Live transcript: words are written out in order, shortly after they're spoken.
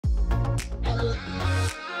Guys,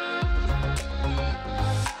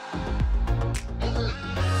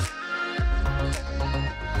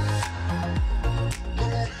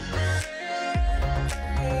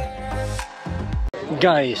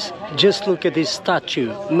 just look at this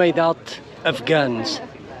statue made out of guns.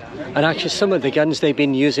 And actually some of the guns they've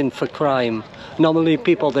been using for crime. Normally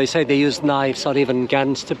people, they say they use knives or even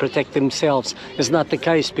guns to protect themselves. It's not the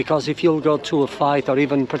case, because if you'll go to a fight or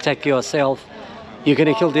even protect yourself, you're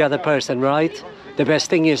going to kill the other person, right? The best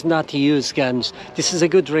thing is not to use guns. This is a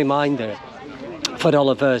good reminder for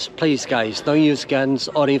all of us. Please guys, don't use guns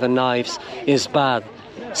or even knives. It's bad.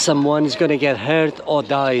 Someone's going to get hurt or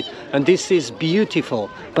die. And this is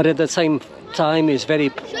beautiful, but at the same time is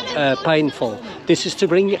very painful. This is to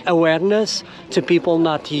bring awareness to people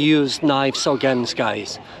not to use knives or guns,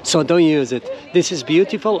 guys. So don't use it. This is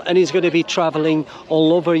beautiful, and it's going to be traveling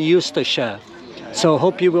all over Worcestershire. So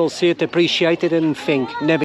hope you will see it, appreciate it, and think never